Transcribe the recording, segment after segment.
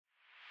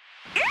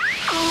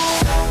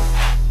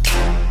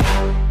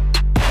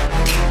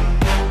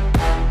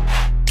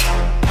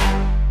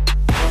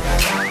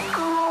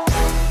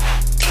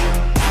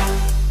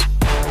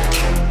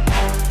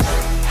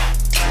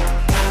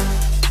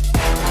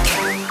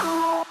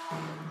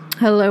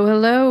Hello,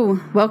 hello.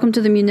 Welcome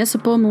to the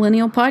Municipal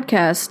Millennial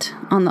podcast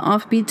on the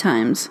offbeat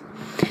times.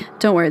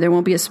 Don't worry, there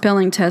won't be a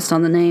spelling test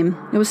on the name.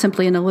 It was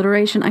simply an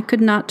alliteration I could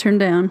not turn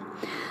down.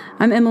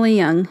 I'm Emily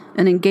Young,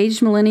 an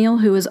engaged millennial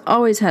who has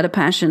always had a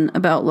passion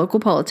about local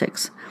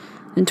politics.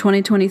 In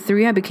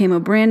 2023, I became a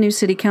brand new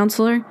city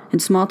councilor in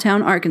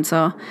small-town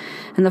Arkansas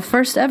and the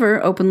first ever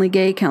openly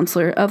gay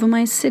councilor of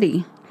my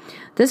city.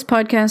 This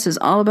podcast is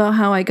all about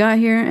how I got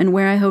here and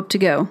where I hope to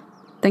go.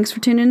 Thanks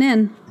for tuning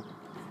in.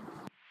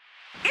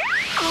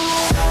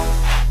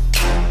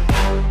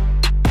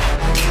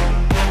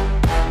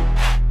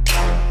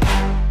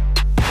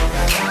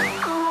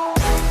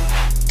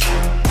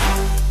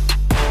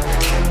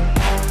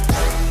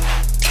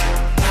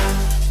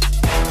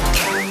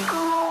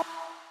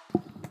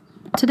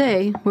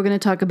 Today, we're going to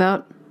talk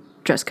about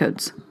dress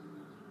codes.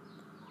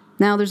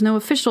 Now, there's no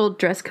official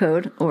dress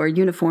code or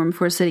uniform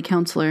for a city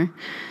councilor,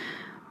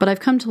 but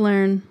I've come to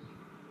learn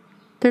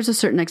there's a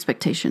certain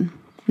expectation.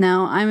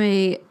 Now, I'm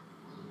a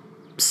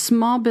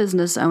small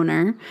business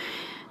owner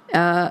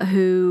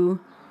who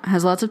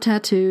has lots of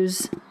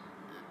tattoos,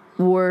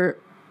 wore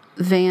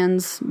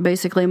Vans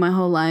basically my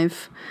whole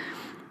life,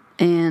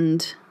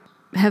 and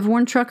have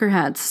worn trucker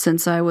hats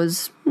since I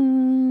was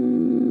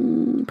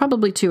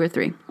probably 2 or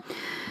 3.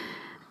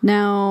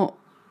 Now,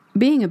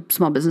 being a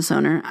small business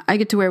owner, I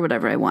get to wear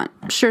whatever I want.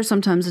 Sure,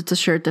 sometimes it's a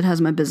shirt that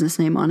has my business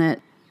name on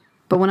it.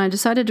 But when I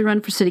decided to run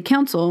for city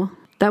council,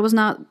 that was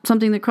not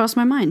something that crossed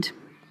my mind.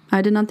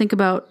 I did not think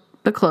about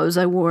the clothes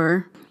I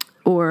wore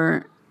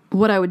or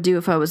what I would do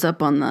if I was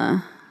up on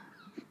the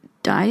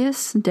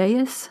dais?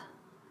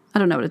 I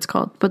don't know what it's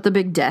called, but the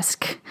big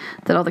desk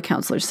that all the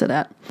councilors sit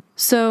at.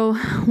 So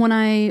when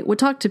I would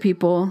talk to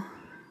people,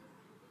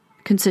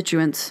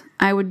 constituents,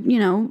 I would,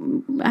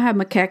 I had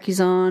my khakis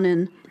on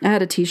and I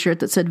had a t-shirt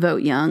that said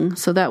vote young.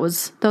 So that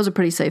was a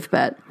pretty safe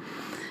bet.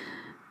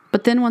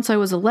 But then once I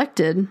was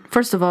elected,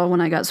 first of all,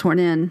 when I got sworn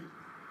in,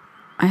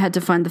 I had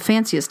to find the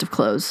fanciest of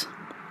clothes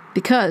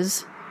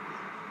because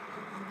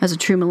as a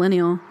true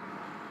millennial,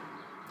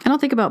 I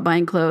don't think about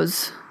buying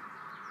clothes.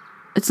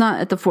 It's not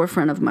at the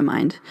forefront of my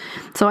mind.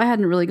 So I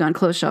hadn't really gone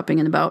clothes shopping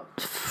in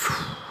about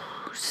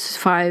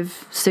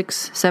 5,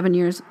 6, 7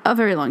 years, a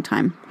very long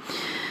time.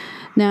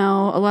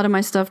 Now, a lot of my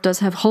stuff does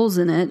have holes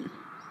in it,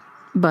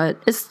 but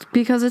it's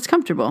because it's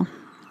comfortable.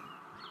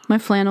 My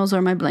flannels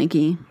are my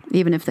blankie,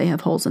 even if they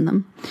have holes in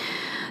them.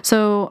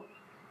 So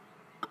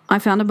I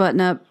found a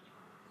button-up,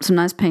 some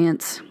nice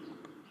pants,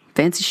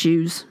 fancy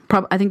shoes.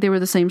 I think they were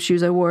the same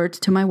shoes I wore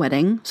to my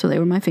wedding, so they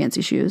were my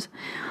fancy shoes.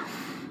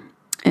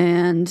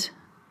 And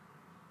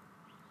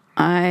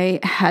I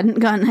hadn't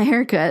gotten a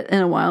haircut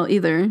in a while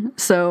either,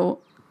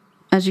 so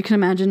as you can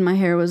imagine, my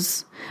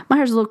hair's a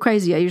little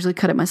crazy. I usually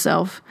cut it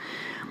myself.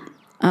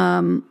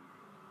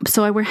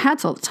 So I wear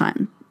hats all the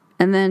time.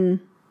 And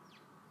then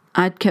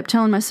I kept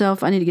telling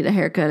myself, I need to get a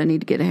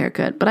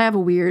haircut. But I have a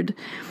weird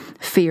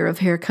fear of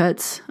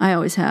haircuts. I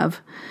always have.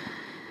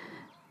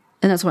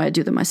 And that's why I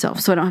do them myself,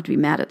 so I don't have to be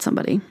mad at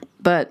somebody.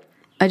 But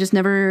I just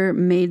never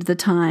made the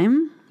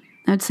time.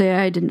 I'd say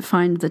I didn't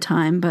find the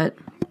time, but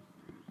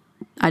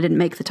I didn't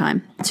make the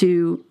time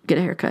to get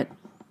a haircut,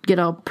 get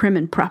all prim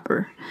and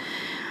proper.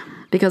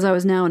 Because I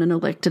was now an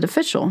elected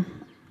official,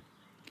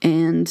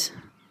 and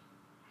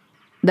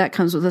that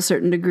comes with a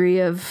certain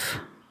degree of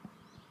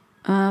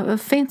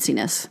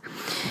fanciness.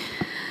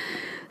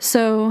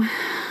 So,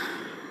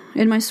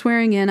 in my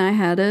swearing in, I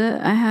had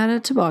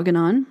a toboggan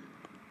on.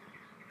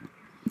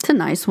 It's a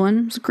nice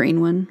one. It's a green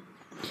one.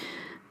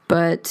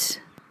 But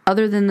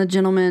other than the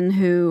gentleman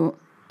who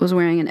was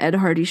wearing an Ed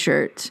Hardy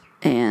shirt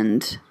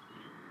and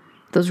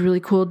those really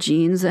cool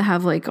jeans that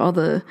have like all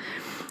the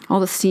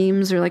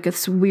seams are like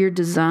a weird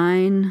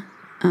design.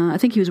 I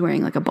think he was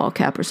wearing like a ball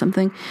cap or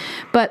something.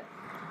 But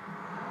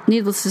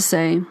needless to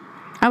say,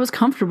 I was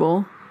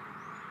comfortable,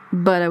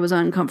 but I was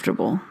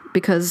uncomfortable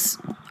because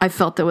I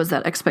felt there was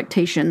that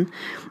expectation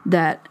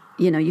that,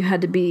 you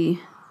had to be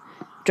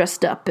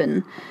dressed up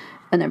and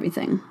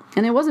everything.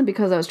 And it wasn't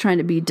because I was trying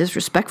to be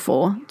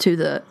disrespectful to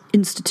the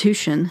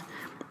institution.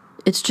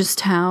 It's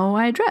just how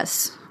I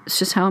dress. It's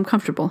just how I'm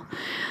comfortable.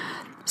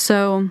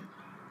 So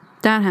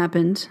that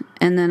happened,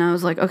 and then I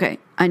was like, okay,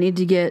 I need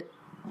to get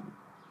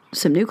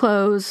some new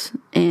clothes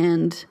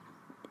and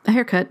a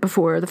haircut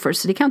before the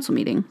first city council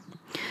meeting.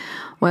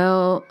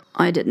 Well,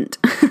 I didn't.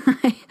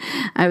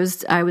 I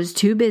was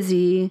too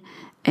busy,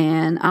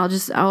 and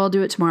I'll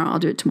do it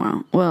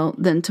tomorrow. Well,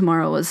 then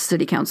tomorrow was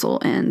city council,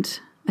 and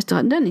I still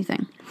hadn't done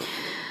anything.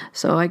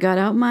 So I got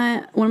out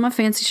one of my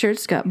fancy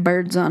shirts, got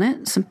birds on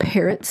it, some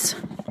parrots.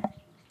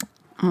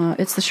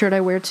 It's the shirt I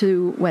wear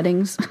to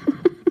weddings.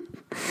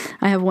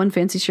 I have one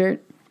fancy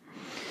shirt,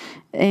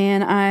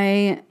 and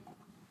I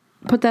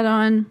put that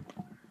on,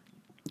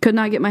 could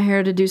not get my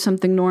hair to do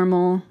something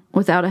normal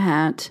without a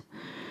hat,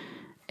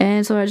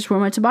 and so I just wore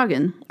my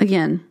toboggan.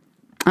 Again,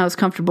 I was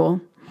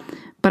comfortable,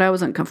 but I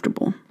was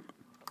uncomfortable,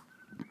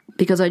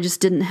 because I just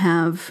didn't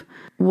have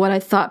what I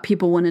thought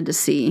people wanted to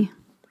see,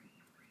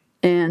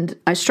 and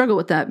I struggle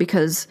with that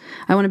because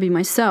I want to be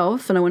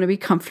myself, and I want to be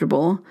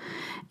comfortable,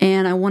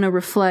 And I want to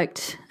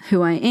reflect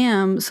who I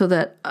am so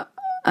that,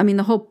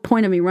 the whole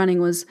point of me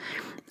running was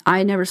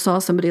I never saw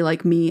somebody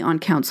like me on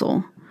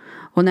council.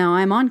 Well, now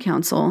I'm on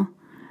council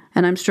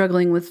and I'm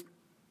struggling with,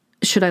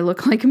 should I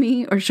look like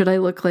me or should I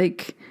look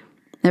like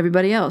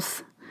everybody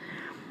else?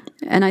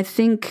 And I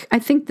think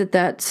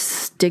that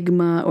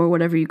stigma or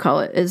whatever you call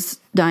it is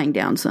dying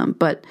down some,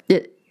 but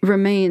it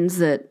remains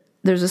that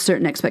there's a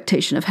certain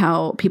expectation of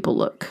how people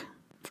look.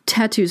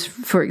 Tattoos,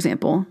 for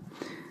example,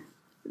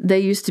 they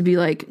used to be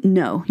like,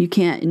 no, you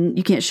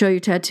can't show your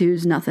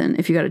tattoos, nothing.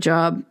 If you got a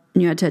job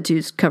and you had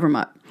tattoos, cover them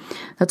up.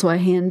 That's why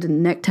hand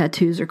and neck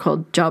tattoos are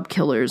called job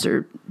killers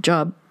or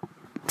job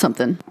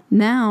something.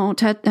 Now,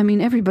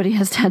 everybody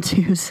has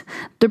tattoos.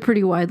 They're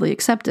pretty widely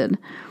accepted.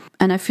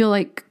 And I feel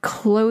like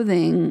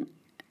clothing's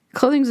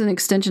an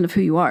extension of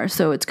who you are.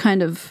 So it's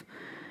kind of,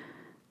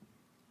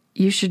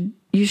 you should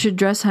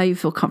dress how you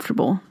feel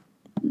comfortable.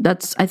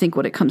 That's, I think,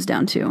 what it comes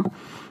down to.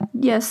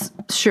 Yes,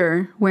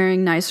 sure,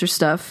 wearing nicer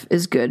stuff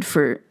is good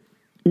for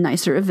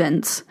nicer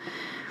events.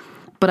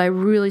 But I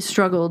really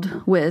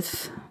struggled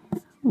with,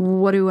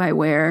 what do I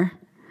wear?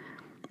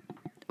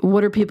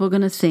 What are people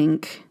going to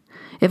think?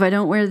 If I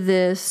don't wear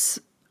this,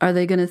 are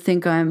they going to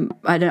think I'm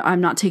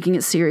not taking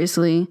it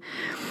seriously?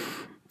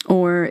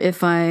 Or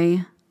if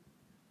I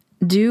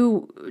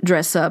do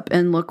dress up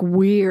and look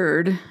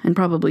weird and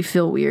probably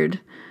feel weird,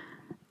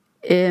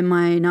 am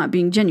I not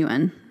being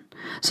genuine?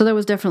 So there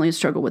was definitely a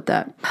struggle with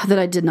that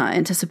I did not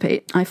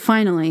anticipate. I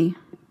finally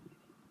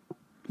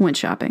went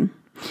shopping.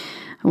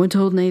 I went to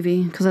Old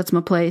Navy because that's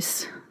my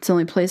place. It's the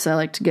only place I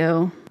like to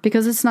go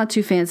because it's not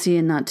too fancy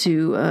and not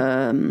too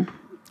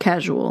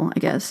casual, I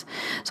guess.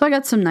 So I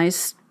got some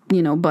nice,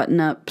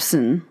 button-ups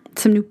and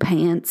some new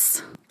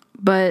pants.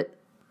 But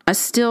I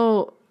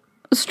still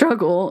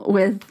struggle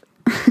with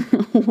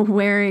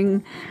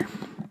wearing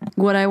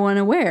what I want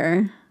to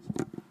wear.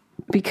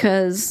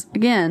 Because,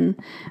 again,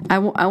 I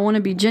want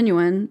to be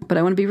genuine, but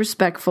I want to be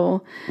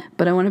respectful,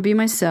 but I want to be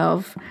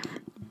myself,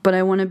 but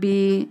I want to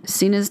be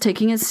seen as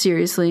taking it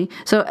seriously.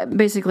 So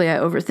basically, I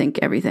overthink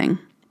everything.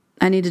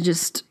 I need to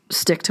just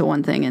stick to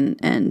one thing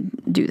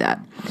and do that.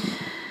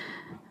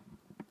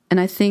 And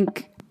I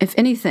think, if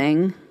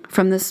anything,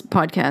 from this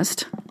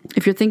podcast,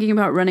 if you're thinking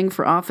about running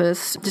for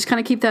office, just kind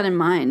of keep that in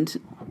mind.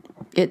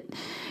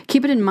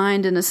 Keep it in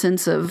mind in a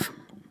sense of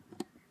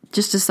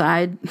just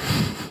decide...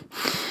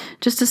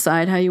 Just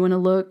decide how you want to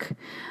look.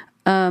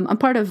 I'm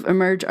part of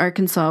Emerge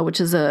Arkansas,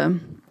 which is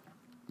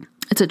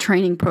it's a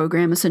training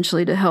program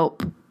essentially to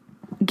help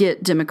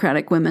get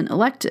Democratic women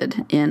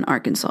elected in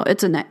Arkansas.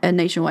 It's a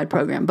nationwide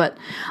program, but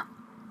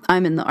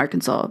I'm in the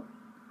Arkansas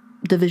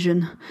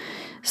division.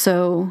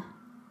 So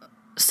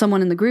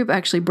someone in the group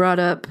actually brought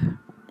up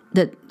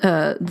that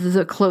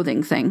the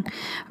clothing thing.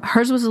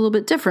 Hers was a little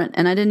bit different,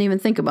 and I didn't even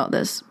think about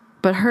this.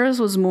 But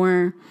hers was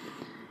more,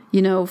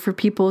 for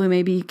people who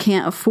maybe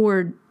can't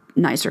afford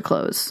nicer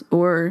clothes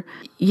or,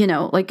 I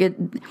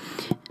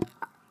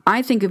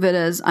think of it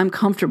as I'm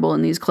comfortable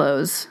in these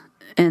clothes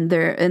and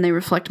they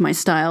reflect my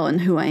style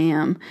and who I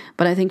am.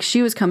 But I think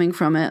she was coming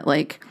from it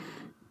like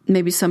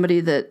maybe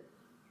somebody that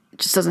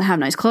just doesn't have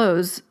nice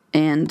clothes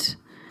and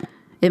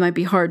it might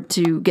be hard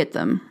to get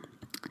them.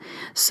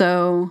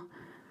 So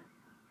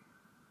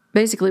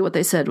basically what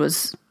they said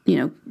was,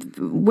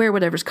 wear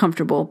whatever's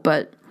comfortable,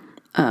 but,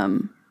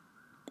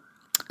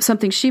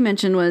 something she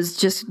mentioned was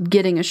just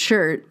getting a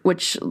shirt,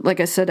 which, like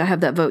I said, I have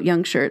that Vote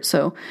Young shirt,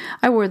 so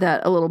I wore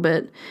that a little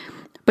bit.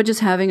 But just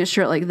having a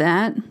shirt like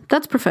that,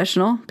 that's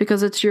professional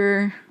because it's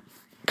your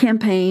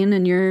campaign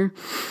and your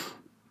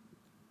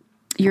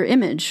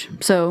image.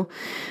 So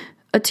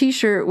a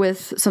t-shirt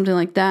with something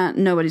like that,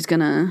 nobody's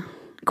going to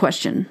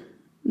question.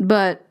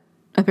 But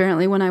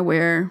apparently when I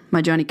wear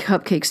my Johnny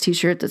Cupcakes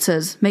t-shirt that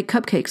says, "Make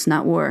cupcakes,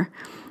 not war,"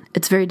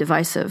 it's very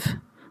divisive.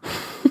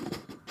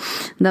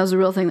 That was a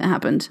real thing that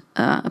happened.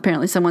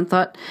 Apparently someone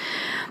thought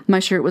my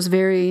shirt was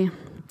I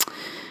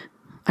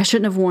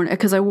shouldn't have worn it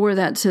because I wore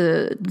that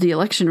to the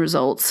election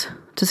results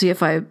to see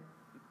if I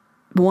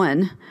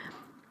won.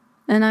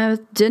 And I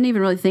didn't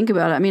even really think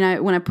about it.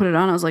 When I put it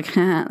on, I was like,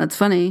 that's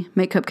funny.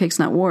 Make cupcakes,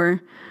 not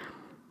war.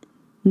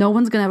 No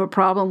one's going to have a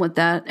problem with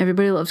that.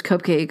 Everybody loves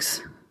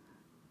cupcakes.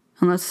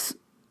 Unless,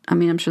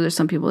 I'm sure there's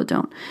some people that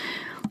don't.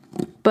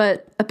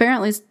 But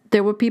apparently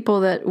there were people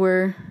that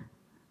were...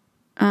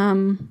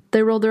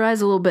 they rolled their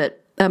eyes a little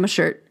bit at my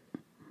shirt.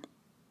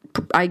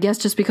 I guess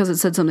just because it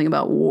said something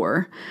about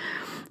war.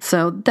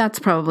 So that's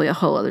probably a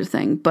whole other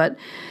thing. But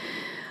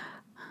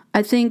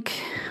I think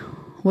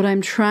what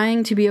I'm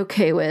trying to be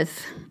okay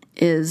with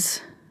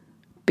is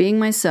being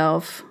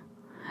myself,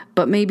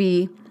 but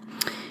maybe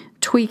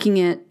tweaking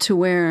it to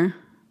where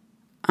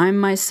I'm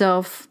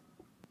myself,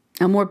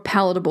 I'm more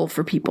palatable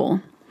for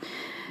people.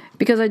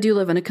 Because I do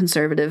live in a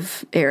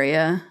conservative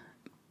area,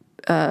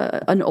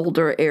 an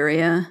older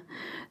area.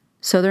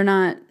 So they're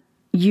not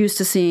used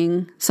to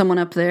seeing someone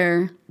up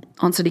there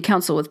on city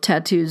council with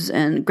tattoos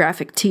and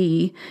graphic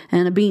tee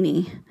and a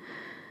beanie.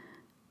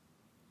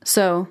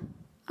 So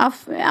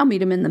I'll meet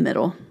them in the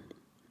middle.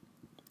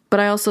 But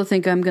I also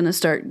think I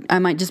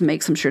might just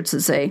make some shirts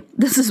that say,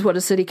 this is what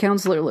a city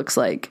councilor looks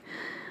like.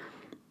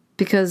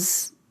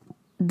 Because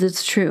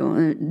that's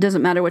true. It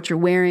doesn't matter what you're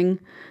wearing.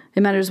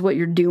 It matters what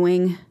you're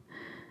doing.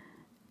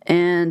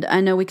 And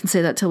I know we can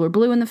say that till we're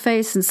blue in the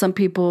face, and some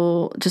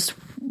people just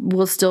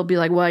will still be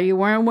like, well, you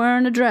weren't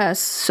wearing a dress,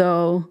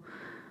 so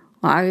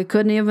I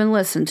couldn't even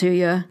listen to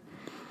you.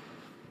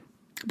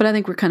 But I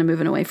think we're kind of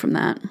moving away from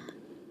that.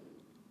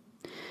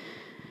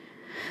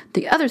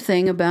 The other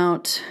thing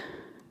about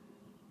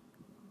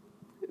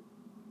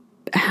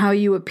how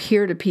you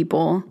appear to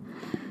people,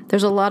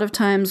 there's a lot of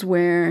times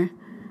where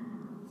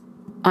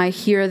I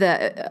hear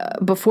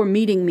that before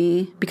meeting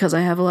me, because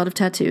I have a lot of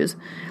tattoos,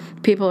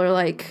 people are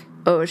like,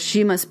 oh,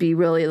 she must be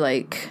really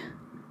like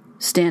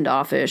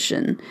standoffish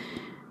and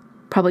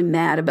probably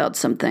mad about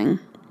something.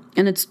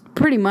 And it's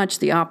pretty much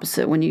the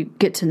opposite when you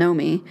get to know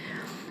me.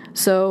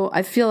 So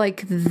I feel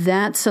like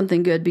that's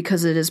something good,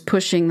 because it is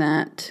pushing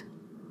that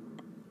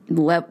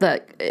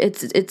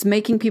it's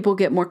making people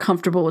get more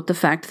comfortable with the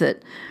fact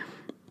that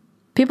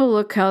people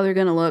look how they're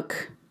going to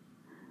look.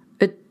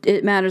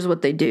 It matters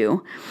what they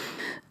do.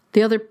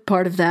 The other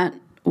part of that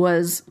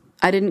was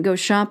I didn't go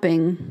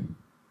shopping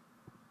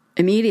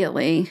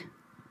immediately.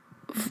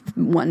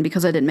 One,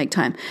 because I didn't make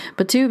time.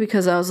 But two,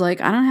 because I was like,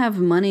 I don't have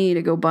money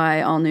to go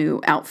buy all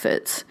new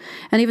outfits.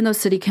 And even though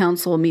city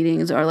council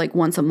meetings are like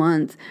once a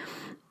month,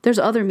 there's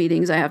other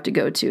meetings I have to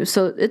go to.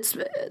 So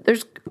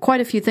there's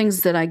quite a few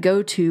things that I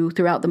go to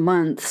throughout the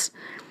months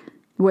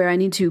where I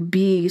need to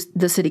be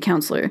the city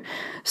councilor.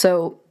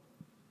 So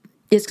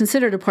it's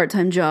considered a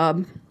part-time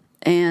job,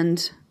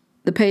 and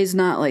the pay is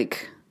not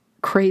like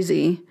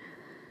crazy.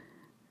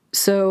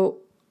 So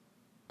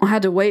I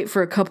had to wait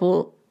for a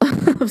couple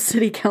of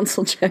city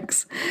council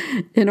checks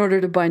in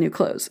order to buy new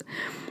clothes.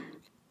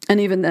 And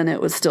even then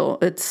it was still,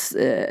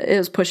 it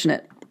was pushing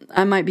it.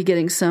 I might be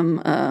getting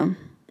some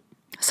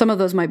of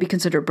those might be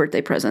considered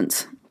birthday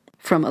presents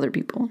from other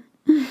people.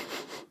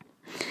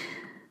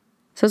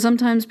 So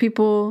sometimes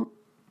people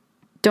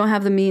don't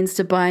have the means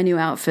to buy new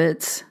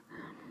outfits,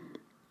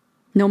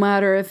 no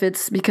matter if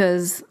it's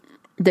because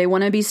they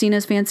want to be seen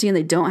as fancy and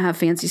they don't have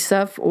fancy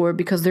stuff, or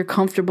because they're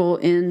comfortable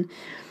in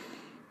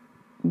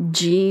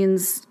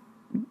jeans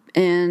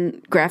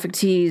and graphic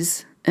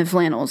tees and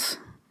flannels.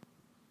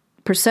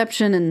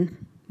 Perception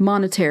and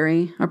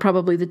monetary are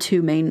probably the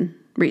two main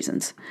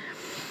reasons.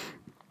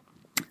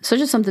 So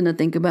just something to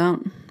think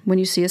about when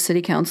you see a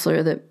city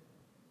councilor that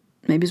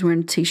maybe is wearing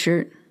a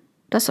t-shirt.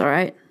 That's all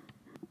right,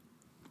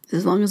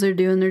 as long as they're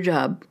doing their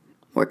job,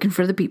 working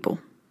for the people.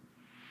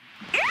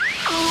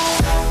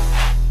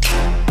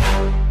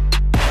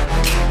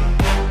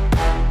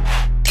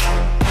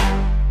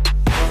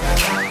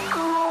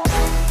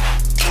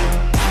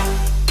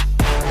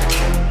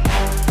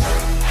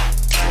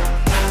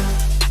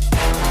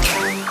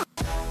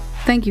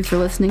 Thank you for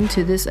listening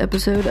to this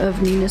episode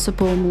of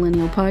Municipal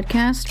Millennial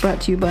Podcast,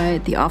 brought to you by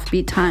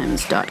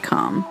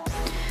theoffbeattimes.com.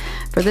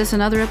 For this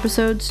and other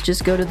episodes,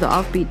 just go to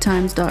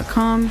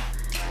theoffbeattimes.com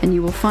and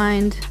you will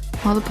find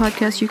all the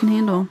podcasts you can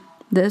handle.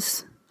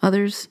 This,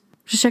 others,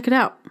 just check it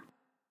out.